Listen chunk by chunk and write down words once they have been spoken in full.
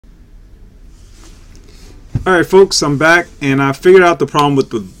Alright folks, I'm back and I figured out the problem with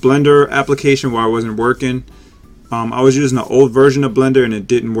the Blender application while it wasn't working. I was using the old version of Blender and it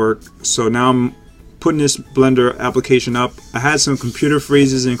didn't work, so now I'm putting this Blender application up. I had some computer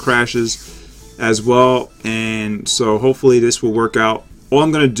freezes and crashes as well, and so hopefully this will work out. All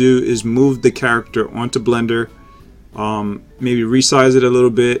I'm going to do is move the character onto Blender, maybe resize it a little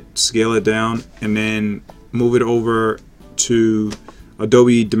bit, scale it down, and then move it over to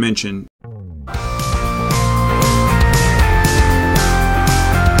Adobe Dimension.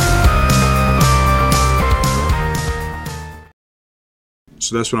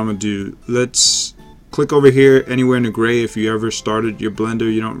 So that's what I'm going to do. Let's click over here anywhere in the gray. If you ever started your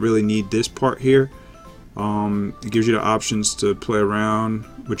Blender, you don't really need this part here. It gives you the options to play around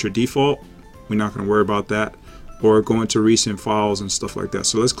with your default. We're not going to worry about that. Or go into recent files and stuff like that.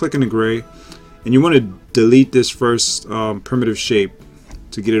 So let's click in the gray. And you want to delete this first primitive shape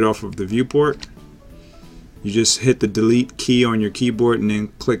to get it off of the viewport. You just hit the delete key on your keyboard and then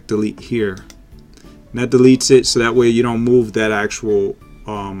click delete here. And that deletes it, so that way you don't move that actual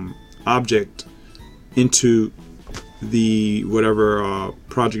object into the whatever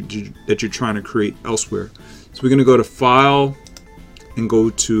project that you're trying to create elsewhere. So we're going to go to File and go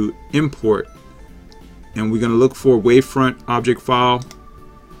to Import, and we're going to look for Wavefront Object File,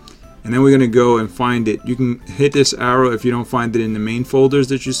 and then we're going to go and find it. You can hit this arrow if you don't find it in the main folders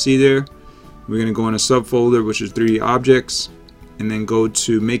that you see there. We're going to go in a subfolder, which is 3D Objects, and then go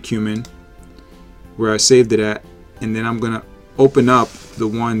to MakeHuman, where I saved it at, and then I'm going to open up the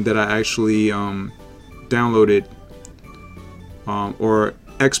one that I actually downloaded or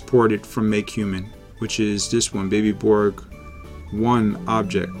exported from MakeHuman, which is this one, Baby Borg 1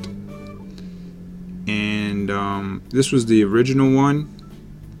 object. And this was the original one.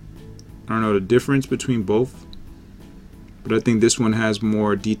 I don't know the difference between both, but I think this one has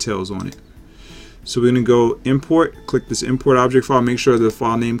more details on it. So we're going to go import, click this import object file, make sure the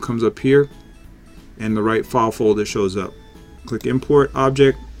file name comes up here and the right file folder shows up. Click import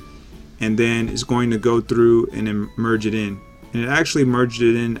object, and then it's going to go through and then merge it in. And it actually merged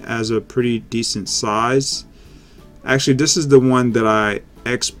it in as a pretty decent size. Actually, this is the one that I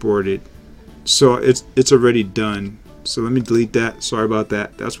exported, so it's already done. So let me delete that. Sorry about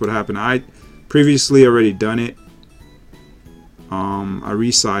that. That's what happened. I previously already done it. I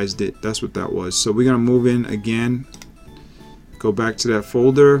resized it. That's what that was. So we're gonna move in again. Go back to that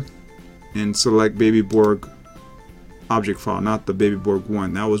folder and select Baby Borg object file, not the Baby Borg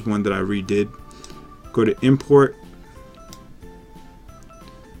 1. That was one that I redid. Go to import,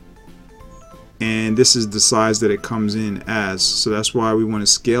 and this is the size that it comes in as, so that's why we want to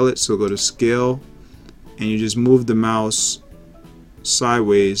scale it. So go to scale, and you just move the mouse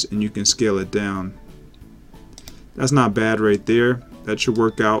sideways and you can scale it down. That's not bad right there. That should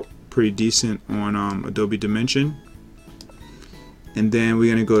work out pretty decent on Adobe Dimension. And then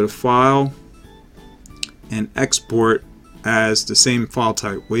we're going to go to File and Export as the same file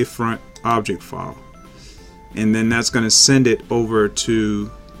type, Wavefront Object File. And then that's going to send it over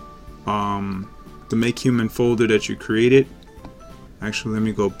to the MakeHuman folder that you created. Actually, let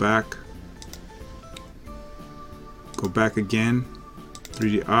me go back. Go back again.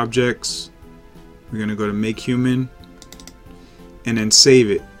 3D Objects. We're going to go to MakeHuman and then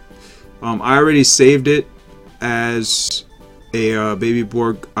save it. I already saved it as a Baby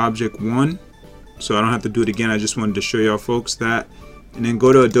Borg Object 1, so I don't have to do it again. I just wanted to show y'all folks that. And then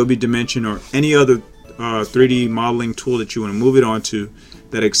go to Adobe Dimension or any other 3D modeling tool that you want to move it onto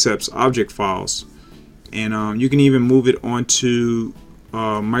that accepts object files. And you can even move it onto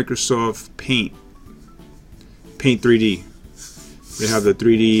Microsoft Paint 3D. They have the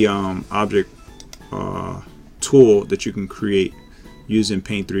 3D object tool that you can create using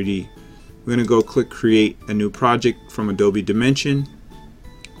Paint 3D. We're going to go click Create a New Project from Adobe Dimension,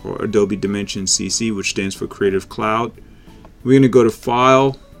 or Adobe Dimension CC, which stands for Creative Cloud. We're going to go to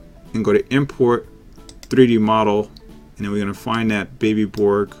File and go to Import 3D Model, and then we're going to find that Baby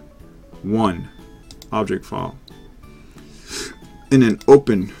Borg 1 object file. And then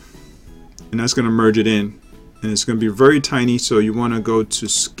Open, and that's going to merge it in. And it's going to be very tiny, so you want to go to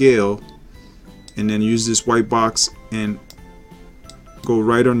Scale and then use this white box and go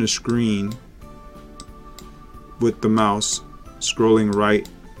right on the screen with the mouse, scrolling right,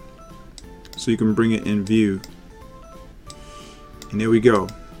 so you can bring it in view. And there we go.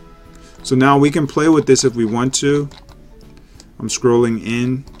 So now we can play with this if we want to. I'm scrolling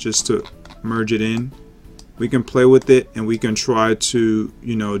in just to merge it in. We can play with it and we can try to,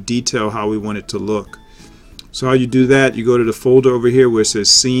 you know, detail how we want it to look. So how you do that, you go to the folder over here where it says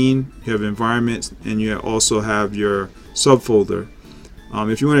Scene, you have Environments, and you also have your subfolder.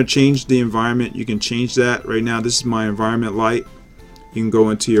 If you want to change the environment, you can change that. Right now this is my environment light. You can go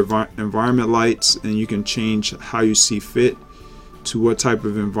into your environment lights and you can change how you see fit to what type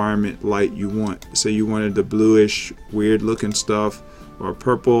of environment light you want. Say you wanted the bluish weird looking stuff, or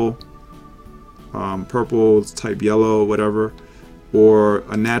purple, purple type yellow, whatever, or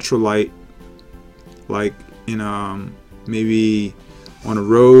a natural light like in maybe on a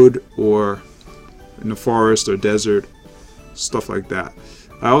road or in the forest or desert, stuff like that.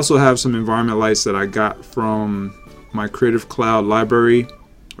 I also have some environment lights that I got from my Creative Cloud library.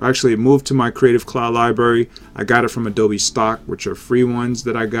 Actually, it moved to my Creative Cloud library. I got it from Adobe stock, which are free ones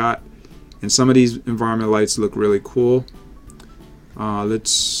that I got. And some of these environment lights look really cool.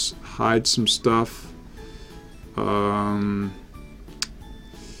 Let's hide some stuff. How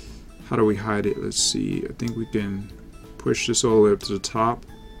do we hide it? Let's see. I think we can push this all the way up to the top.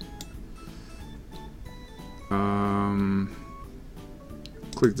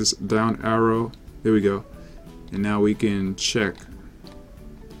 Click this down arrow. There we go. And now we can check.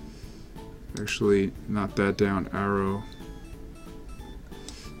 Actually, not that down arrow.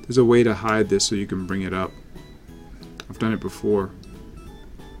 There's a way to hide this so you can bring it up. I've done it before.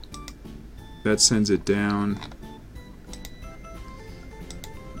 That sends it down.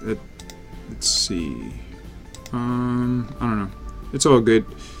 Let's see. I don't know. It's all good.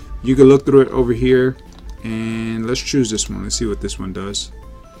 You can look through it over here, and let's choose this one. Let's see what this one does.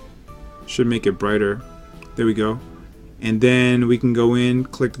 Should make it brighter. There we go. And then we can go in,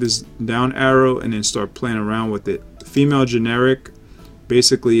 click this down arrow, and then start playing around with it. Female generic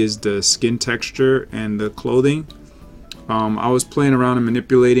basically is the skin texture and the clothing. I was playing around and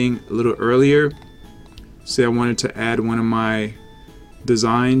manipulating a little earlier. Say I wanted to add one of my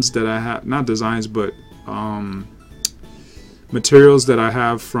designs that I have, not designs, but materials that I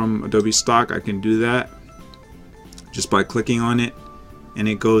have from Adobe stock. I can do that just by clicking on it, and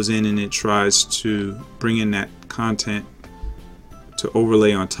it goes in and it tries to bring in that content to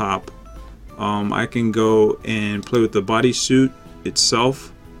overlay on top. I can go and play with the bodysuit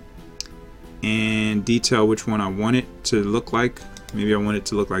itself and detail which one I want it to look like. Maybe I want it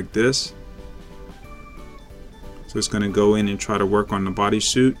to look like this. So it's going to go in and try to work on the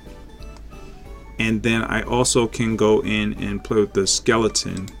bodysuit. And then I also can go in and play with the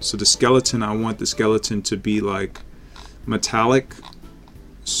skeleton. So the skeleton, I want the skeleton to be like metallic.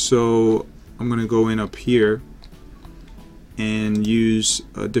 So I'm going to go in up here and use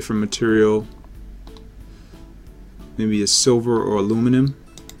a different material, maybe a silver or aluminum.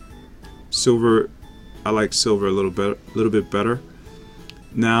 Silver, I like silver a little bit better.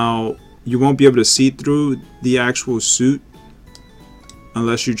 Now you won't be able to see through the actual suit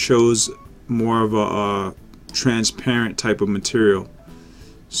unless you chose more of a transparent type of material.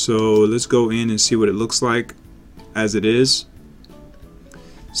 So let's go in and see what it looks like as it is.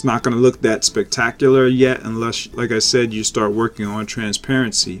 It's not going to look that spectacular yet unless, like I said, you start working on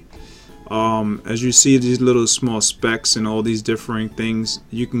transparency. As you see these little small specks and all these differing things,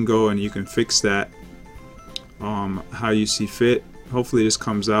 you can go and you can fix that how you see fit. Hopefully this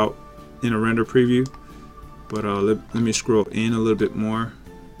comes out in a render preview, but let me scroll in a little bit more.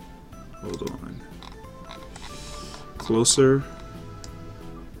 Hold on. Closer.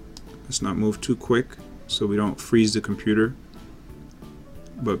 Let's not move too quick so we don't freeze the computer.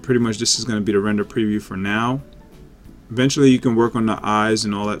 But pretty much this is going to be the render preview for now. Eventually you can work on the eyes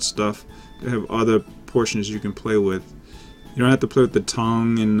and all that stuff. They have other portions you can play with. You don't have to play with the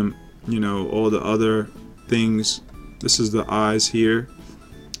tongue and the, you know, all the other things. This is the eyes here.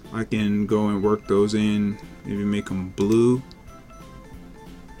 I can go and work those in, maybe make them blue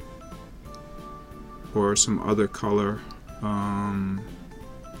or some other color.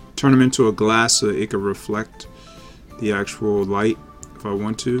 Turn them into a glass so it can reflect the actual light if I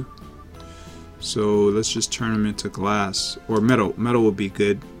want to. So let's just turn them into glass or metal. Metal will be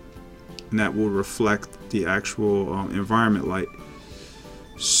good, and that will reflect the actual environment light.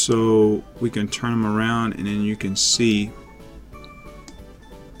 So we can turn them around and then you can see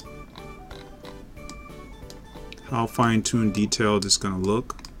how fine-tuned, detailed it's going to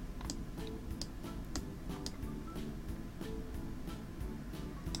look.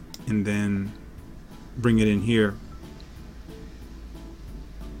 And then bring it in here.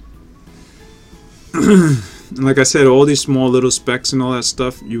 And like I said, all these small little specks and all that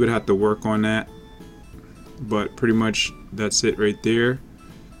stuff, you would have to work on that. But pretty much that's it right there.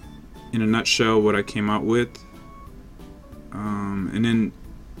 In a nutshell, what I came out with. And then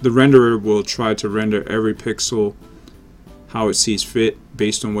the renderer will try to render every pixel how it sees fit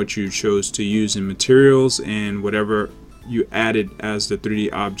based on what you chose to use in materials and whatever you added as the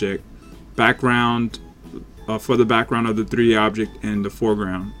 3D object. Background, for the background of the 3D object and the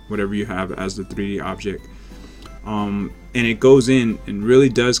foreground, whatever you have as the 3D object. And it goes in and really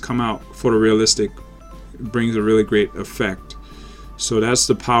does come out photorealistic. It brings a really great effect. So that's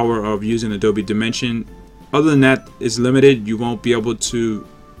the power of using Adobe Dimension. Other than that, it's limited. You won't be able to,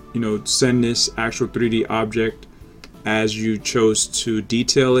 send this actual 3D object as you chose to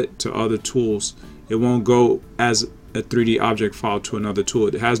detail it to other tools. It won't go as a 3D object file to another tool.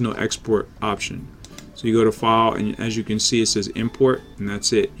 It has no export option. So you go to File, and as you can see, it says Import, and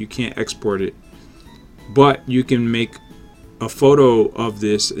that's it. You can't export it. But you can make a photo of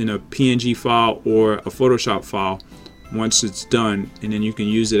this in a PNG file or a Photoshop file once it's done, and then you can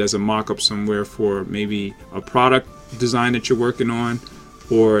use it as a mock-up somewhere for maybe a product design that you're working on,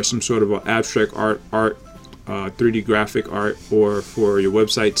 or some sort of an abstract art, 3D graphic art, or for your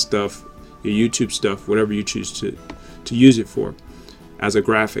website stuff, your YouTube stuff, whatever you choose to use it for as a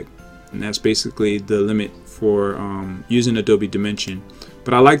graphic. And that's basically the limit for using Adobe Dimension.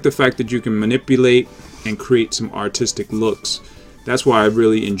 But I like the fact that you can manipulate and create some artistic looks. That's why I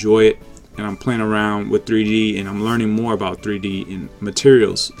really enjoy it. And I'm playing around with 3D, and I'm learning more about 3D and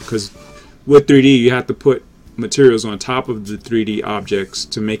materials, because with 3D you have to put materials on top of the 3D objects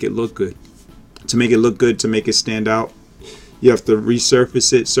to make it look good. To make it stand out, you have to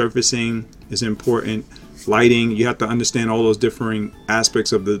resurface it. Surfacing is important. Lighting, you have to understand all those differing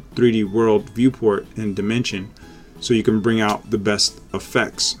aspects of the 3D world viewport and dimension, so you can bring out the best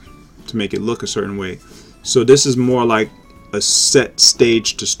effects to make it look a certain way. So this is more like a set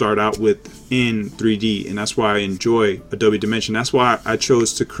stage to start out with in 3D, and that's why I enjoy Adobe Dimension. That's why I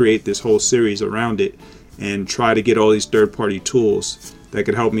chose to create this whole series around it and try to get all these third-party tools that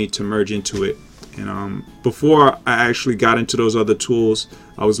could help me to merge into it. And before I actually got into those other tools,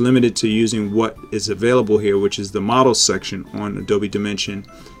 I was limited to using what is available here, which is the models section on Adobe Dimension,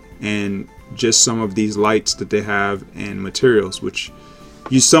 and just some of these lights that they have and materials, which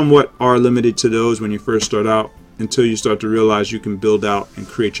you somewhat are limited to those when you first start out, until you start to realize you can build out and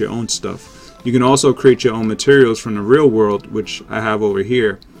create your own stuff. You can also create your own materials from the real world, which I have over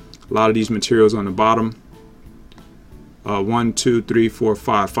here. A lot of these materials on the bottom. 1, 2, 3, 4,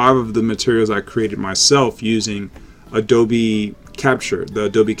 5. 5 of the materials I created myself using Adobe Capture, the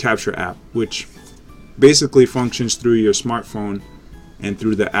Adobe Capture app, which basically functions through your smartphone and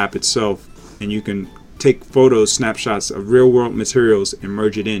through the app itself. And you can take photos, snapshots of real world materials and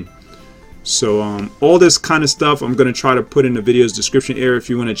merge it in. So all this kind of stuff I'm going to try to put in the video's description area. If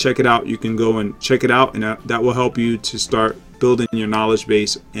you want to check it out, you can go and check it out, and that will help you to start building your knowledge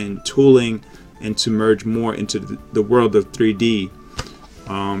base and tooling, and to merge more into the world of 3D.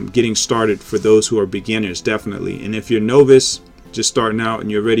 Getting started for those who are beginners, definitely. And if you're novice, just starting out, and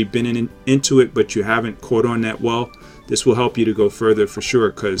you've already been into it but you haven't caught on that well, this will help you to go further for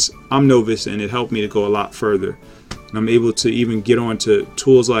sure, because I'm novice and it helped me to go a lot further. And I'm able to even get on to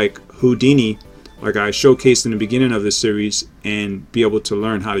tools like Houdini, like I showcased in the beginning of this series, and be able to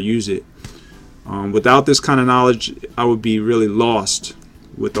learn how to use it. Without this kind of knowledge, I would be really lost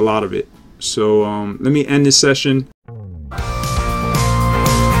with a lot of it. So let me end this session.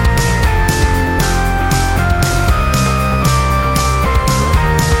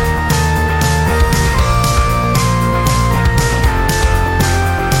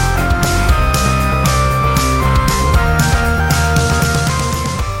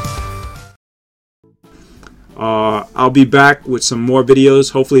 I'll be back with some more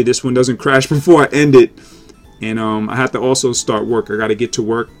videos. Hopefully this one doesn't crash before I end it. And I have to also start work. I got to get to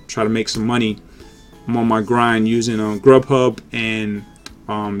work, try to make some money. I'm on my grind using Grubhub and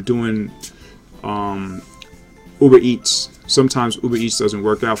doing Uber Eats. Sometimes Uber Eats doesn't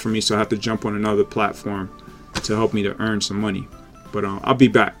work out for me, so I have to jump on another platform to help me to earn some money. But I'll be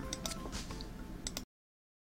back.